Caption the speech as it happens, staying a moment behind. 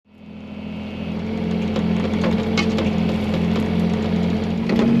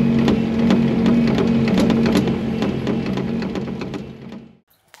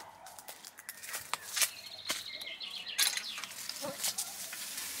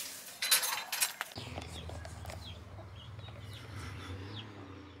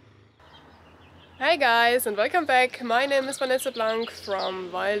Hi guys and welcome back. My name is Vanessa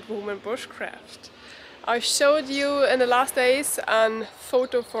from Wild Woman Bushcraft. I showed you in the last days a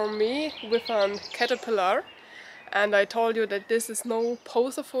photo for me with a caterpillar, and I told you that this is no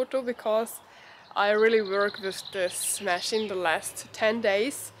poser photo because I really work with this machine the last 10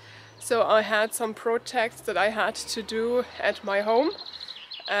 days. So I had some projects that I had to do at my home,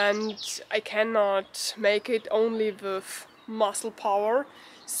 and I cannot make it only with muscle power.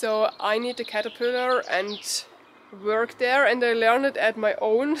 So I need a caterpillar and work there, and I learned it at my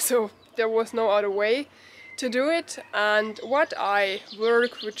own, so there was no other way to do it. And what I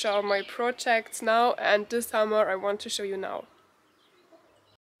work, which are my projects now and this summer, I want to show you now.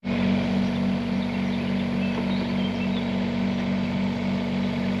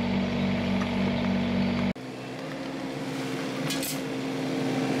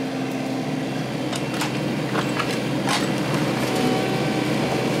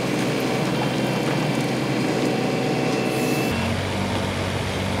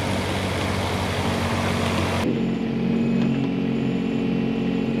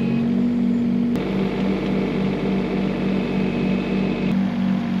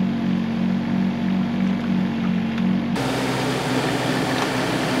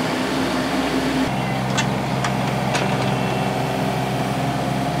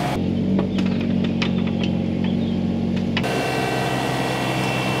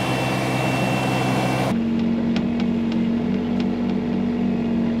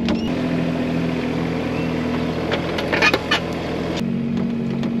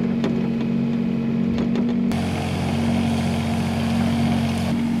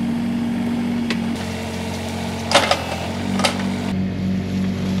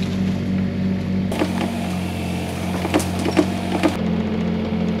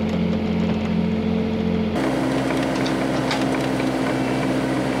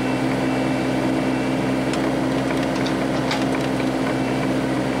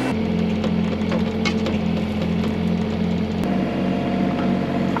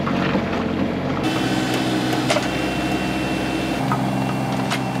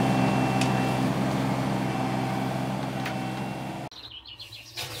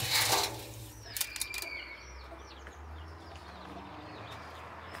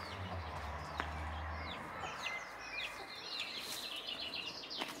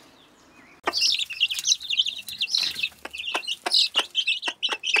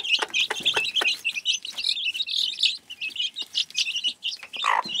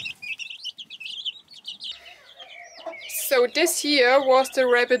 So this here was the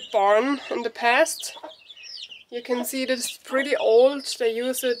rabbit barn in the past. You can see that it's pretty old. They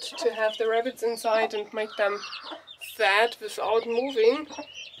use it to have the rabbits inside and make them fat without moving.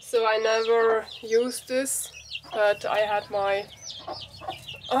 So I never used this, but I had my...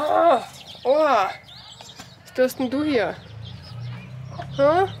 Ah! Oha! Was tust denn du hier?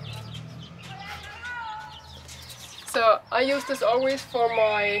 Huh? So I use this always for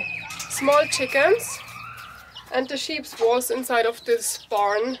my small chickens. And the sheep was inside of this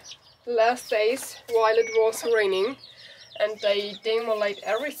barn the last days while it was raining, and they demolate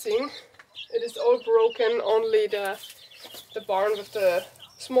everything. It is all broken, only the barn with the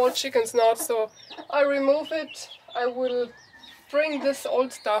small chickens not. So I remove it. I will bring this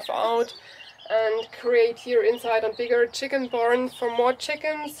old stuff out and create here inside a bigger chicken barn for more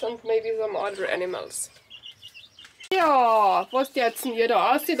chickens and maybe some other animals. Ja, was jetzt denn ihr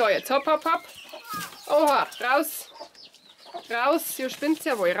da aussieht da jetzt? Hopp, hopp, hopp. Oha, raus! Raus, ihr spinnt's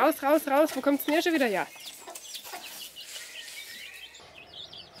ja wohl. Raus, raus, raus. Wo kommt's denn hier schon wieder her?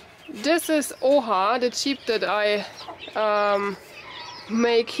 This is Oha, the sheep that I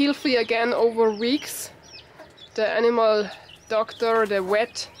make healthy again over weeks. The animal doctor, the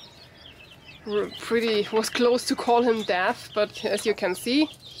vet, was close to call him deaf, but as you can see,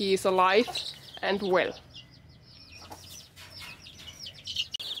 he is alive and well.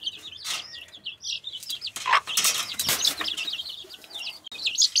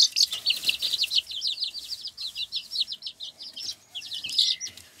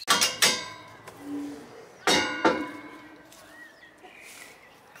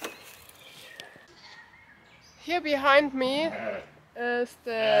 Here behind me is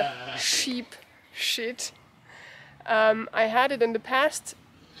the sheep shit. I had it in the past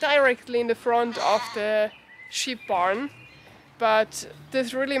directly in the front of the sheep barn, but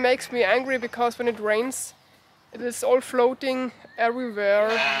this really makes me angry because when it rains it is all floating everywhere,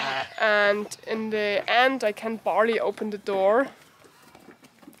 and in the end I can barely open the door.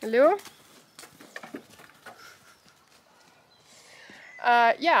 Hello?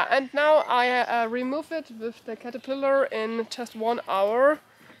 Yeah, and now I remove it with the caterpillar in just 1 hour,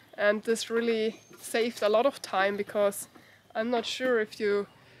 and this really saved a lot of time, because I'm not sure if you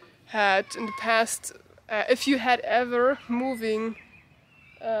had in the past, if you had ever moving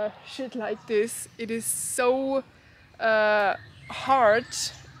shit like this. It is so hard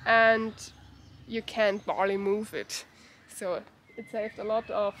and you can't barely move it. So it saved a lot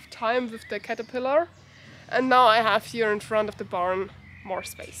of time with the caterpillar, and now I have here in front of the barn more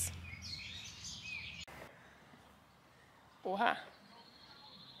space. Oha.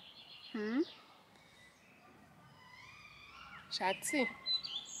 Schatzi.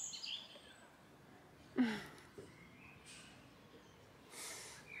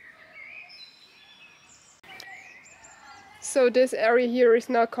 So this area here is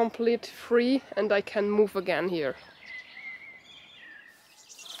now complete free and I can move again here.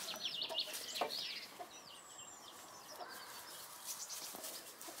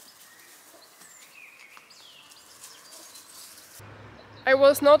 I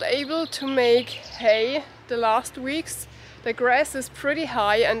was not able to make hay the last weeks. The grass is pretty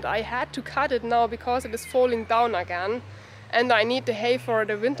high and I had to cut it now because it is falling down again, and I need the hay for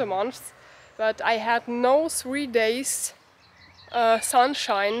the winter months. But I had no 3 days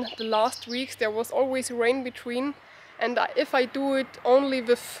sunshine the last weeks. There was always rain between, and if I do it only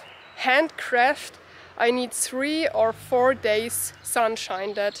with handcraft, I need 3 or 4 days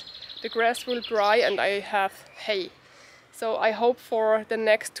sunshine that the grass will dry and I have hay. So I hope for the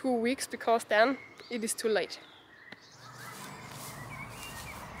next 2 weeks, because then it is too late.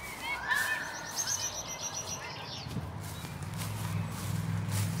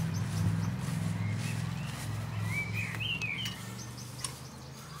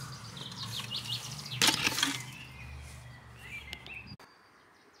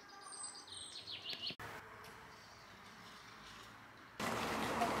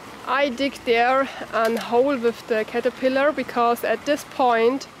 I dig there a hole with the caterpillar, because at this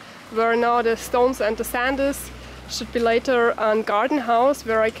point where now the stones and the sand is, should be later a garden house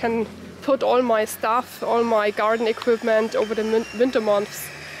where I can put all my stuff, all my garden equipment over the winter months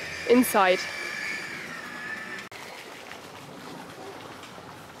inside.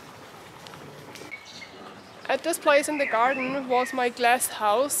 At this place in the garden was my glass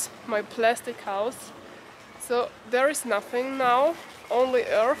house, my plastic house. So there is nothing now, only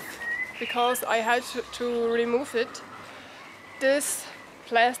earth, because I had to remove it. This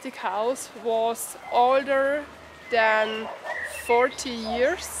plastic house was older than 40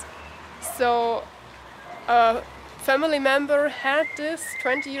 years. So a family member had this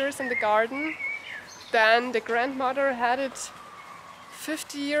 20 years in the garden. Then the grandmother had it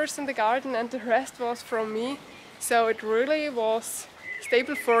 50 years in the garden, and the rest was from me. So it really was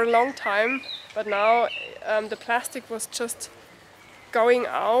stable for a long time. But now the plastic was just going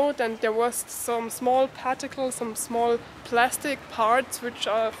out, and there was some small particles, some small plastic parts which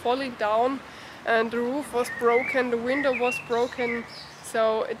are falling down, and the roof was broken, the window was broken.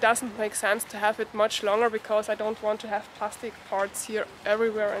 So it doesn't make sense to have it much longer, because I don't want to have plastic parts here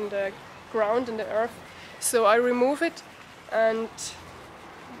everywhere in the ground, in the earth. So I remove it, and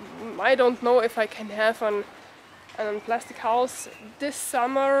I don't know if I can have a plastic house this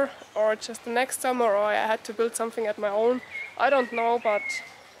summer or just the next summer, or I had to build something at my own. I don't know, but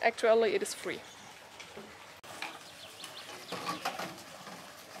actually it is free.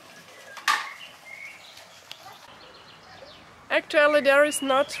 Actually there is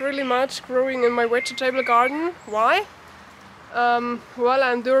not really much growing in my vegetable garden. Why? While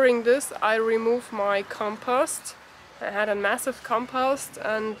I'm doing this, I remove my compost. I had a massive compost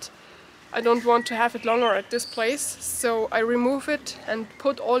and I don't want to have it longer at this place, so I remove it and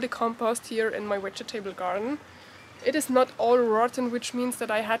put all the compost here in my vegetable garden. It is not all rotten, which means that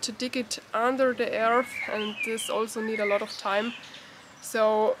I had to dig it under the earth, and this also need a lot of time.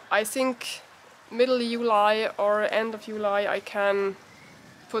 So I think middle July or end of July I can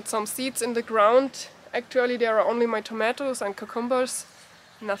put some seeds in the ground. Actually there are only my tomatoes and cucumbers,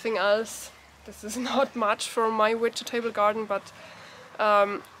 nothing else. This is not much for my vegetable garden, but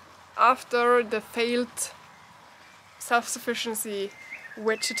after the failed self-sufficiency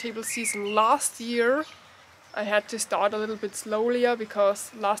vegetable season last year, I had to start a little bit slowly,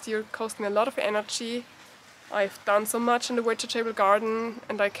 because last year it cost me a lot of energy. I've done so much in the vegetable garden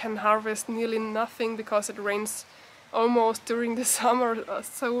and I can harvest nearly nothing because it rains almost during the summer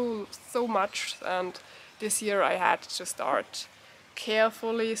so much, and this year I had to start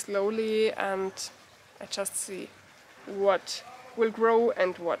carefully, slowly, and I just see what will grow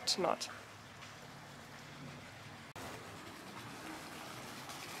and what not.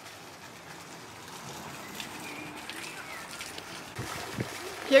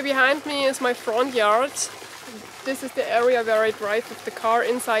 Here behind me is my front yard. this is the area where I drive with the car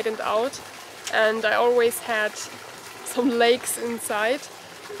inside and out, and I always had some lakes inside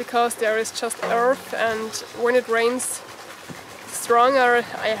because there is just earth, and when it rains stronger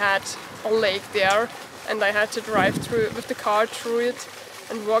I had a lake there and I had to drive through with the car through it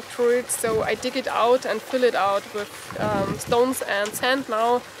and walk through it. So I dig it out and fill it out with stones and sand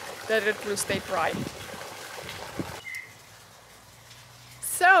now that it will stay dry.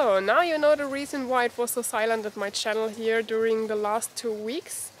 So now you know the reason why it was so silent at my channel here during the last 2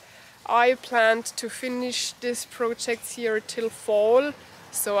 weeks. I planned to finish this project here till fall,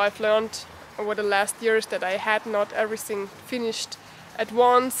 so I've learned over the last years that I had not everything finished at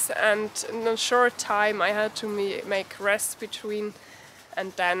once, and in a short time I had to make rests between,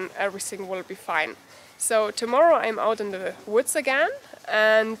 and then everything will be fine. So tomorrow I'm out in the woods again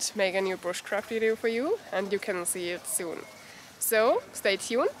and make a new bushcraft video for you, and you can see it soon. So stay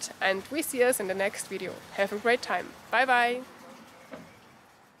tuned and we see us in the next video. Have a great time. Bye bye!